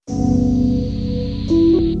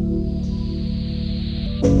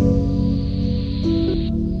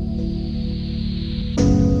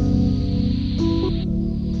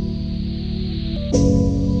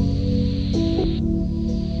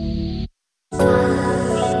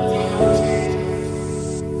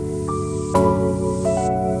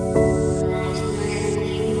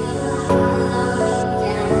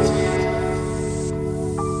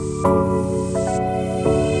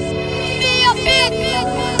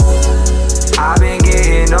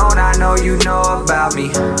you know about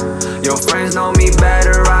me. Your friends know me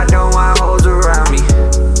better, I don't want hoes around me.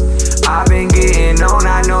 I've been getting on,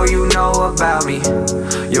 I know you know about me.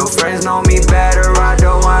 Your friends know me better, I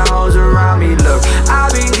don't want hoes around me. Look,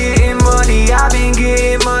 I've been getting money,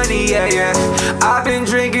 yeah, yeah. I've been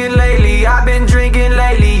drinking lately,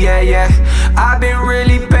 yeah, yeah. I've been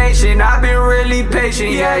really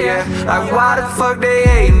patient, yeah, yeah. Like why the fuck they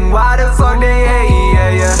hating, yeah,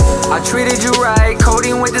 yeah. I treated you right,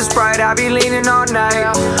 codeine with the Sprite, I be leaning all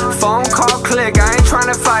night. Phone call click, I ain't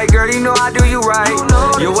tryna fight, girl, you know I do you right.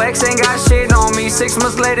 Your ex ain't got shit on me, 6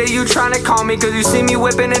 months later you tryna call me, cause you see me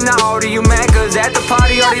whipping in the Audi. You mad cause at the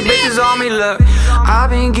party all these bitches on me, look. I've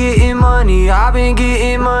been getting money,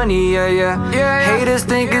 yeah, yeah. Haters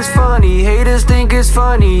think it's funny,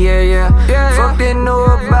 yeah, yeah. Fuck they know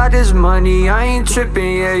about this money, I ain't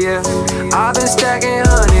tripping, yeah, yeah. I've been stacking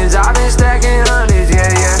hundreds,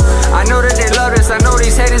 yeah, yeah. I know that they love this, I know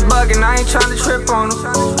these haters bugging, I ain't tryna trip on them.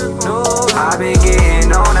 No, I've been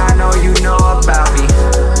getting on, I know you know about me.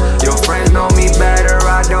 Your friends know me better,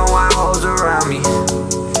 I don't want hoes around me.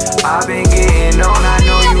 I've been getting on, I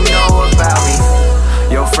know you know about me.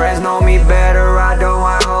 Your friends know me better, I don't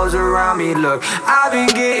want hoes around me. Look, I've been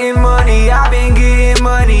getting money, yeah,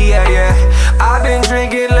 yeah. I've been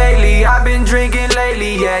drinking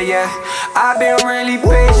lately, yeah, yeah. I've been really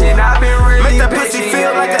patient, Make that pussy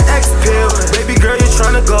feel like an X pill. Baby girl, you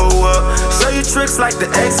tryna go up. Show you tricks like the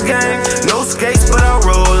X gang. No skates, but I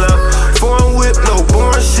roll up. Foreign whip, no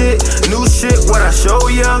boring shit. New shit, what I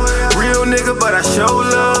show ya. Real nigga, but I show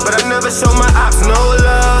love. But I never show my ops no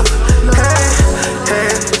love.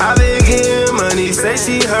 Hey, I been getting money. Say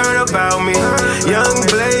she heard about me. Young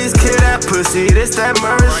Blaze, kill that pussy. This that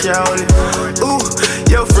murder shouting. Ooh,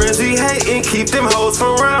 your friends be hating. Keep them hoes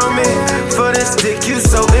from around me. For this dick, you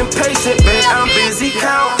so impatient.